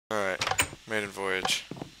Maiden voyage.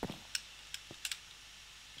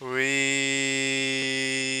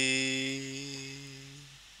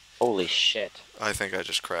 Holy shit. I think I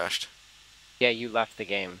just crashed. Yeah, you left the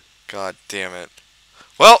game. God damn it.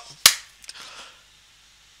 Well,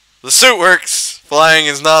 the suit works. Flying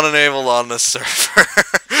is not enabled on this server.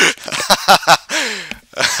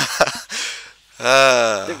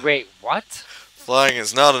 Wait, what? Flying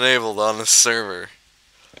is not enabled on this server.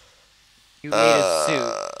 You made a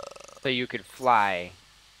suit so you could fly.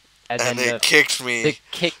 And then it kicked me it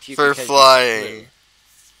kicked you for because flying. you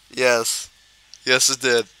flew. Yes. Yes, it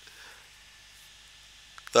did.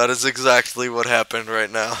 That is exactly what happened right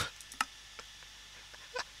now.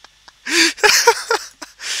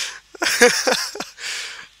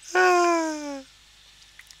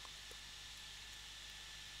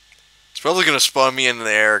 It's probably gonna spawn me in the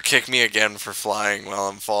air, kick me again for flying while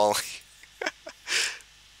I'm falling.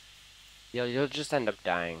 You'll just end up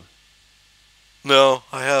dying. No,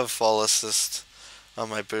 I have fall assist on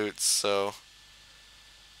my boots, so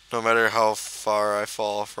no matter how far I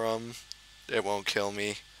fall from, it won't kill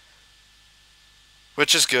me.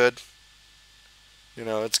 Which is good. You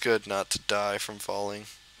know, it's good not to die from falling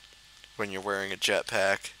when you're wearing a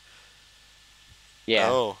jetpack. Yeah.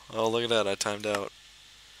 Oh, look at that, I timed out.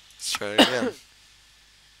 Let's try it again.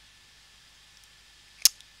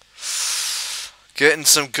 Getting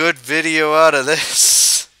some good video out of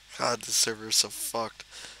this. God, this server is so fucked.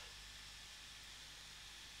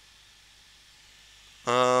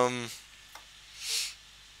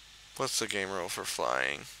 What's the game rule for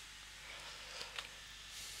flying?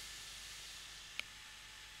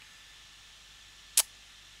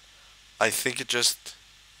 I think it just...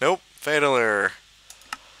 Nope, fatal error.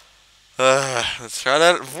 Let's try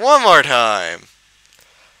that one more time.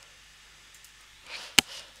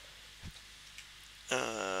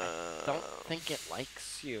 I don't think it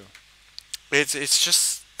likes you. It's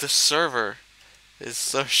just the server is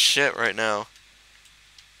so shit right now.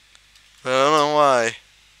 I don't know why.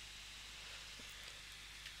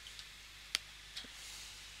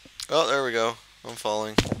 Oh, there we go. I'm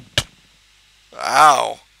falling.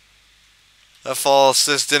 Ow! That fall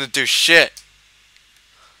assist didn't do shit.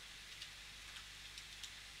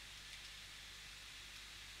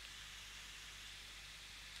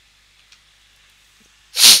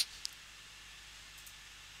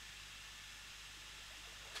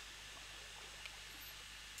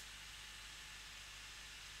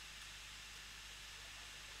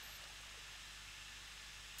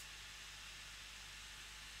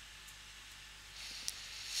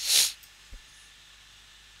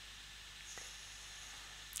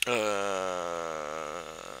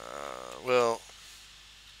 Well.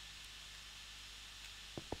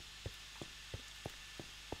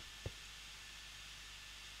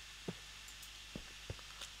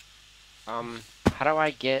 How do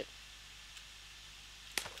I get...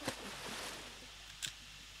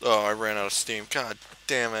 Oh, I ran out of steam. God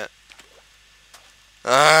damn it.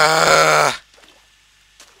 Ah!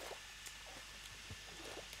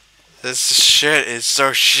 This shit is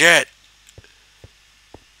so shit.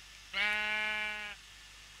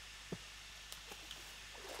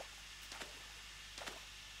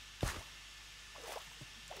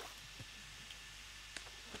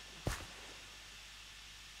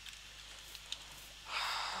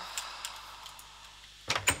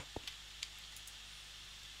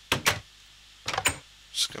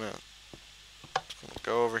 Just gonna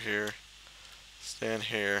go over here, stand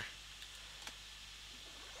here,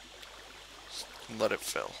 and let it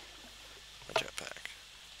fill. My jetpack.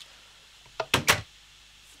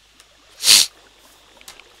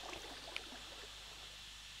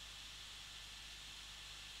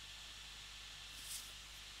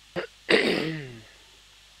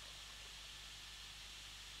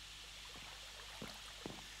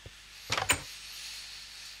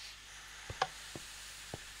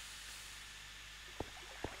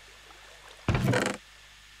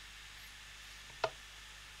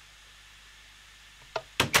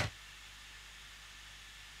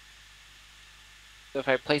 So if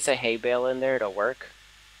I place a hay bale in there, it'll work?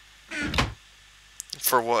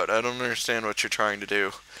 For what? I don't understand what you're trying to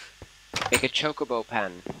do. Make a chocobo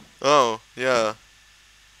pen. Oh, yeah.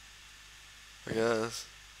 I guess.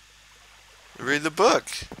 Read the book.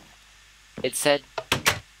 It said...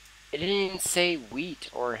 It didn't even say wheat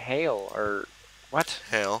or hail or... What?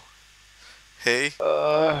 Hail. Hay.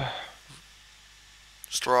 Uh...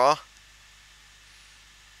 Straw.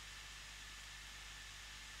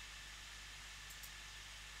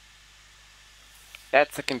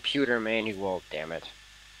 That's the computer manual, damn it.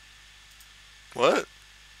 What?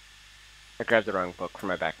 I grabbed the wrong book from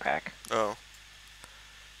my backpack. Oh.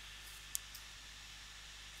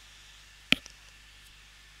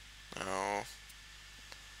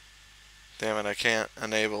 Damn it, I can't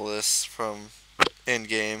enable this from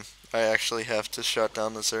in-game. I actually have to shut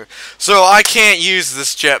down the server. So I can't use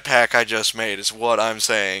this jetpack I just made, is what I'm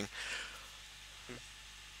saying.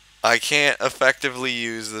 I can't effectively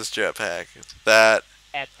use this jetpack. That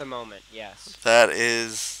At the moment, yes. that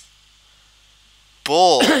is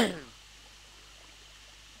bull.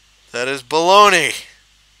 That is baloney.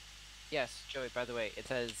 Yes, Joey, by the way, it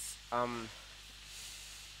says,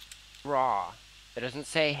 straw. It doesn't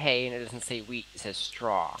say hay and it doesn't say wheat, it says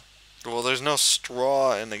straw. Well, there's no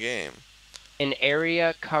straw in the game. An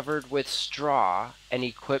area covered with straw and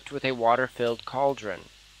equipped with a water-filled cauldron.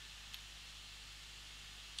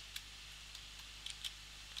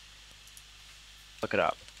 Look it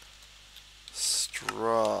up.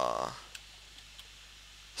 Straw.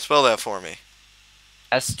 Spell that for me.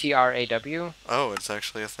 STRAW? Oh, it's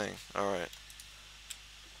actually a thing. Alright.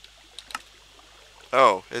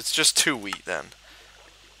 Oh, it's just 2 wheat then.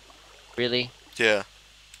 Really? Yeah.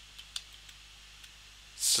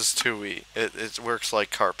 It's just 2 wheat. It works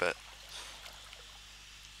like carpet.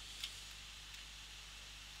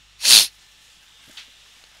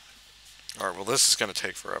 Alright, well this is gonna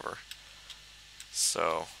take forever.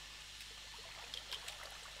 So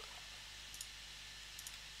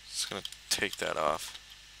just gonna take that off.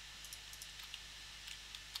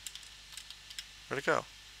 Where'd it go?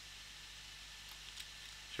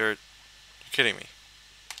 You're kidding me.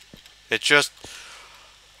 It just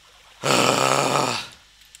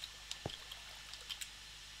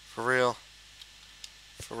for real?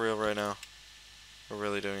 For real right now? We're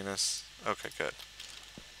really doing this? Okay, good.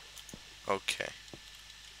 Okay.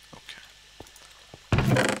 Okay.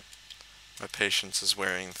 My patience is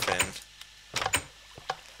wearing thin.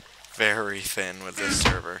 Very thin with this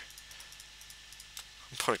server.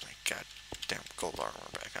 I'm putting my goddamn gold armor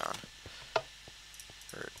back on.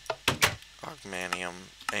 Or augmanium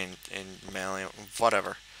and malleum,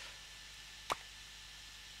 whatever.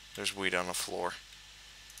 There's wheat on the floor.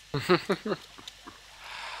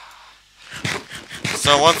 It's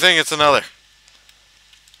not one thing, it's another.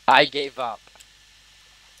 I gave up.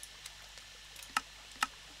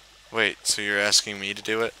 Wait, so you're asking me to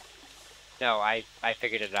do it? No, I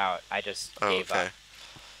figured it out. I just gave okay. up.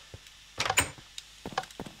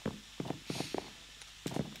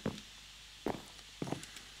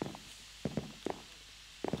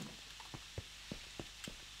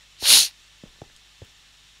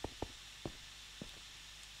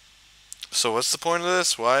 So what's the point of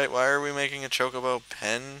this? Why are we making a chocobo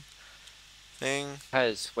pen thing?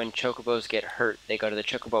 Because when chocobos get hurt, they go to the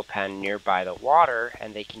chocobo pen nearby the water,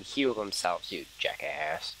 and they can heal themselves, you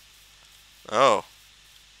jackass. Oh.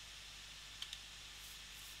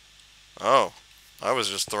 Oh. I was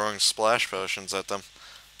just throwing splash potions at them.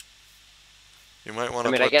 You might want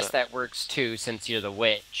to I guess that works too, since you're the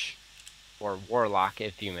witch. Or warlock,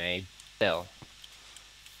 if you may. Still.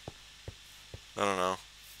 I don't know.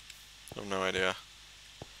 I have no idea.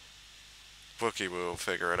 Wookie will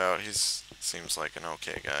figure it out. Seems like an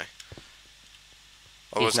okay guy.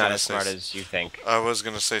 He's not as smart as you think. I was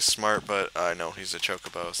gonna say smart, but I know he's a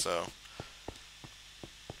chocobo, so.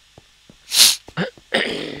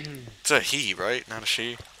 It's a he, right? Not a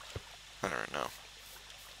she? I don't know.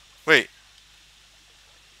 Wait.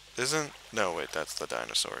 No, wait, that's the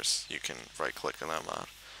dinosaurs. You can right-click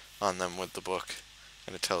on them with the book,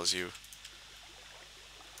 and it tells you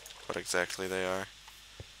what exactly they are.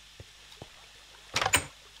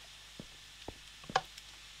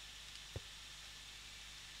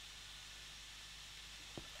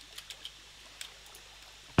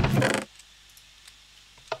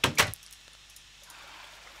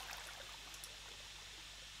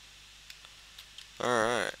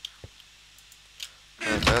 Alright.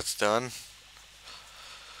 That's done.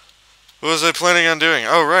 What was I planning on doing?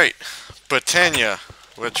 Oh, right. Botania,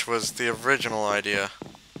 which was the original idea.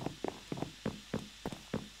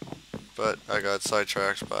 But I got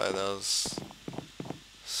sidetracked by those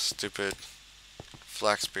stupid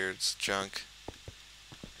Flaxbeard's junk.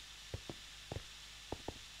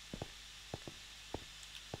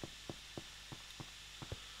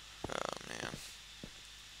 Oh, man.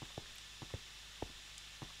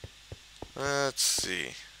 Let's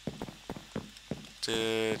see.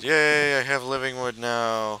 Yay, I have living wood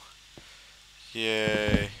now.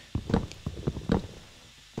 Yay.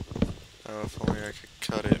 Oh, if only I could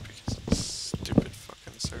cut it because of this stupid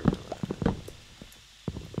fucking server.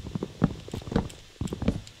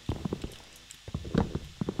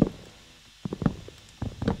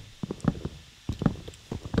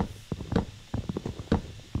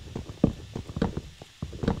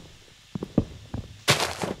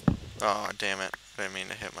 Oh, damn it. I didn't mean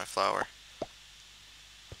to hit my flower.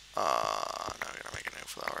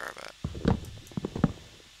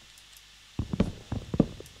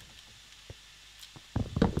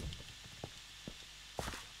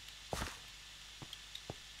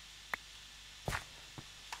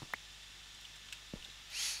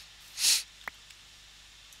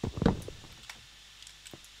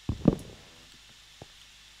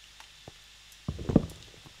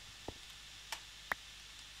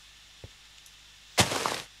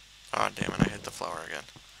 God damn it, I hit the flower again.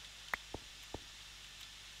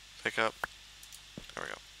 Pick up. There we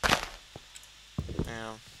go.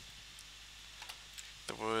 Damn.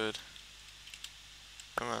 The wood.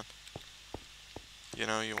 Come on. You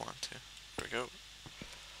know you want to. There we go.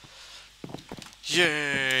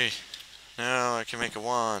 Yay! Now I can make a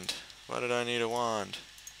wand. Why did I need a wand?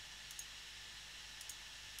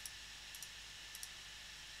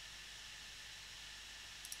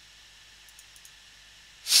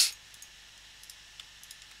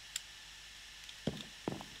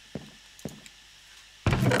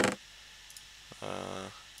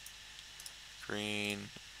 Green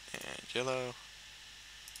and yellow.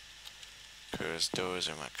 Because those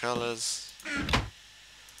are my colors.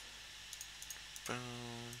 Boom.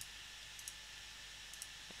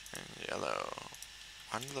 And yellow.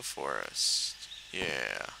 Under the forest.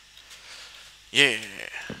 Yeah. Yeah.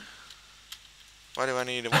 Why do I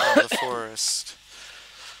need a wand of the forest?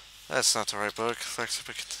 That's not the right book.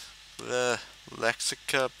 Lexica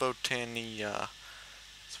Botania.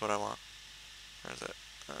 That's what I want. Where is it?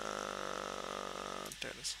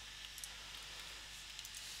 There it is.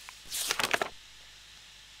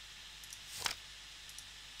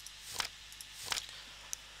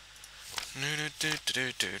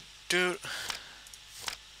 Do.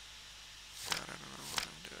 God, I don't know what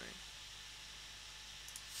I'm doing.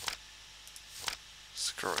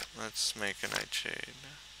 Screw it. Let's make a nightshade.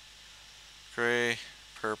 Gray,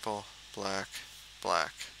 purple, black,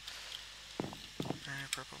 black. Gray,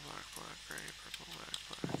 purple, black, black, gray, purple, black,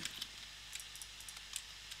 black.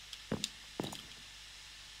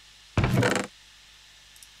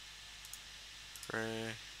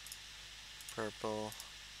 Gray, purple,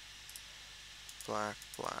 black,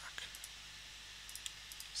 black.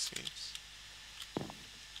 Seeds.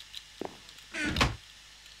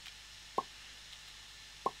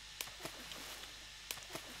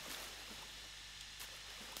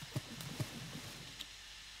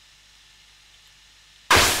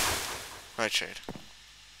 Nightshade.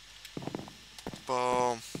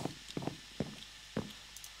 Boom.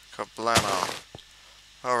 Kablamo.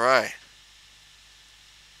 Alright.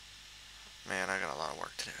 Man, I got a lot of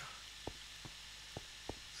work to do.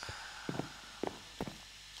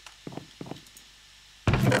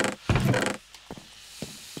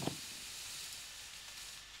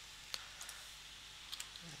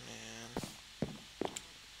 Man.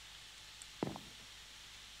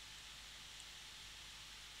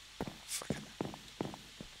 Fucking.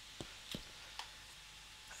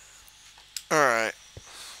 Alright.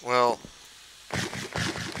 Well, I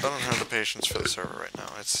don't have the patience for the server right now.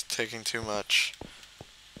 It's taking too much.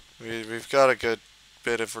 We've got a good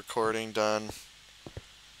bit of recording done. It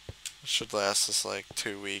should last us like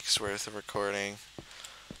 2 weeks worth of recording.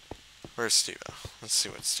 Where's Steve-O? Let's see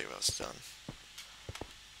what Steve-O's done.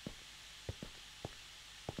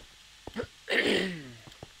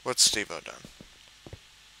 What's Steve-O done?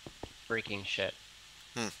 Freaking shit.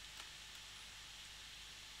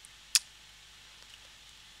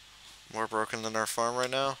 More broken than our farm right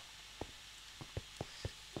now?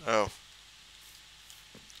 Oh.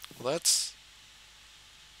 Well, that's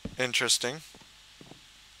interesting.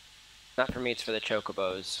 Not for me, it's for the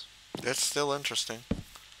chocobos. It's still interesting.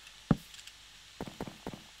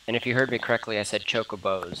 And if you heard me correctly, I said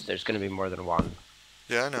chocobos. There's going to be more than one.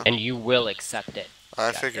 Yeah, I know. And you will accept it.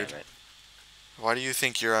 I God figured. damn it. Why do you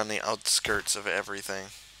think you're on the outskirts of everything?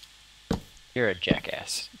 You're a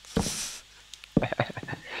jackass.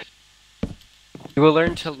 You will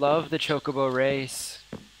learn to love the chocobo race.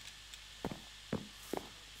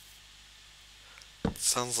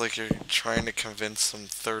 Sounds like you're trying to convince some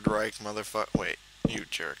Third Reich motherfucker. Wait, you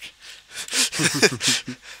jerk.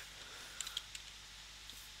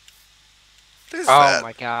 What is that? Oh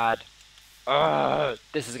my god.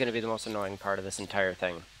 This is going to be the most annoying part of this entire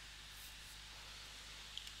thing.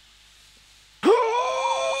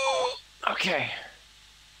 Okay.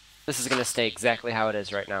 This is going to stay exactly how it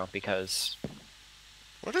is right now because...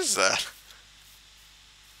 What is that?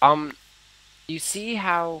 You see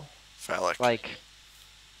how... Phallic.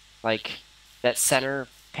 Like that center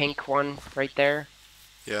pink one right there?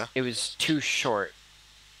 Yeah. It was too short.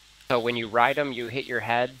 So when you ride them, you hit your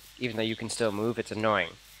head, even though you can still move, it's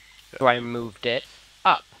annoying. Yeah. So I moved it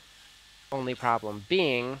up. Only problem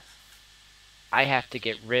being, I have to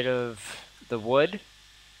get rid of the wood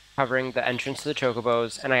covering the entrance to the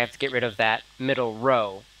chocobos, and I have to get rid of that middle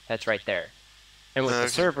row that's right there. And with the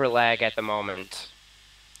server lag at the moment,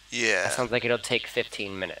 yeah, it sounds like it'll take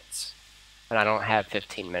 15 minutes. And I don't have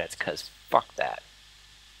 15 minutes, because fuck that.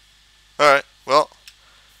 Alright, well,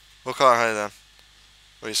 we'll call it high then.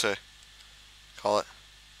 What do you say? Call it.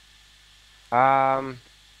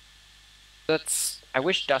 I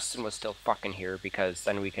wish Dustin was still fucking here because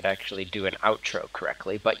then we could actually do an outro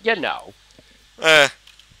correctly, but you know. Eh,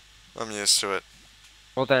 I'm used to it.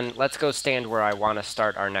 Well then, let's go stand where I want to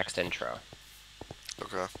start our next intro.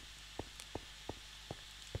 Okay.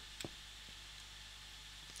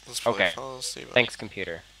 Let's play Okay. Follow Steampack. Thanks,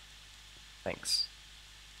 computer. Thanks.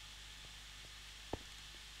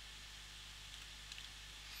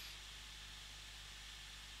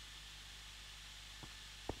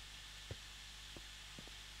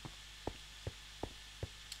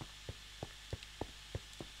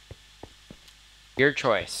 Your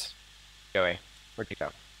choice. Joey, where'd you go?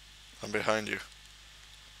 I'm behind you.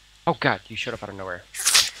 Oh god, you showed up out of nowhere.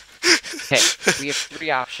 Okay, we have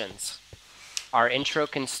 3 options. Our intro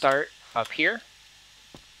can start up here.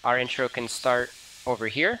 Our intro can start over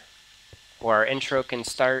here. Or our intro can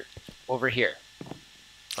start over here.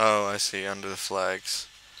 Oh, I see. Under the flags.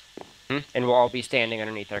 And we'll all be standing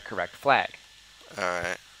underneath our correct flag.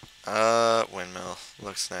 Alright. Windmill.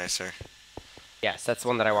 Looks nicer. Yes, that's the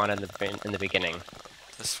one that I wanted in the beginning.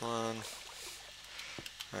 This one.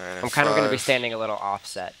 Alright, I'm kind of going to be standing a little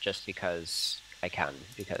offset just because I can.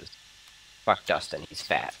 Because fuck Dustin, he's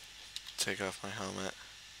fat. Take off my helmet.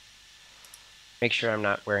 Make sure I'm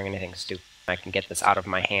not wearing anything stupid. I can get this out of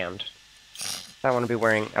my hand. I don't want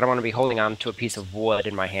to be holding on to a piece of wood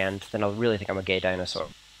in my hand. Then I'll really think I'm a gay dinosaur.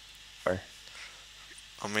 I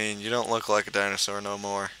mean, you don't look like a dinosaur no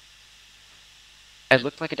more. I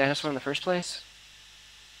looked like a dinosaur in the first place?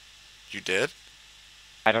 You did?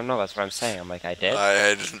 I don't know, that's what I'm saying. I'm like, I did?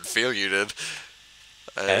 I didn't feel you did.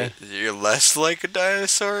 Okay. You're less like a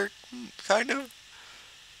dinosaur, kind of?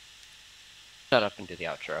 Shut up and do the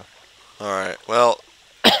outro. Alright, well,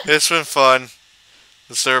 it's been fun.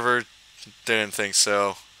 The server didn't think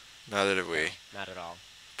so. Neither did we. Not at all.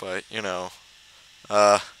 But, you know,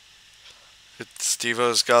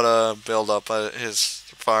 Steve-O's gotta build up his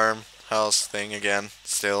farmhouse thing again,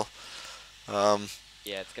 still.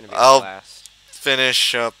 Yeah, it's gonna be a I'll blast.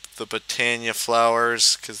 finish up the Botania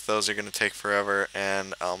flowers, because those are gonna take forever,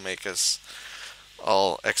 and I'll make us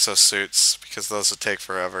all exosuits, because those will take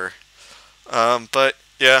forever. But,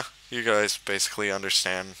 yeah, you guys basically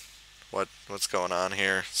understand what's going on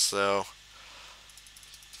here, so...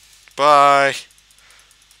 Bye!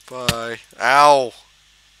 Bye. Ow!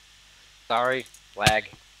 Sorry, lag.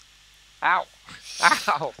 Ow!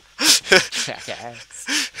 Ow! Jackass.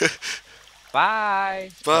 Bye!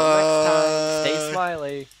 Till next time, stay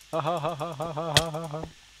smiley. Ow!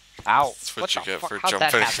 That's what you the get fuck? for How'd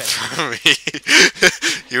that jumping in happen? front of me.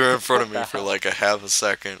 You were in front of What me the for hell? like a half a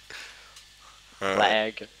second. Alright.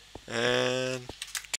 Lag. And...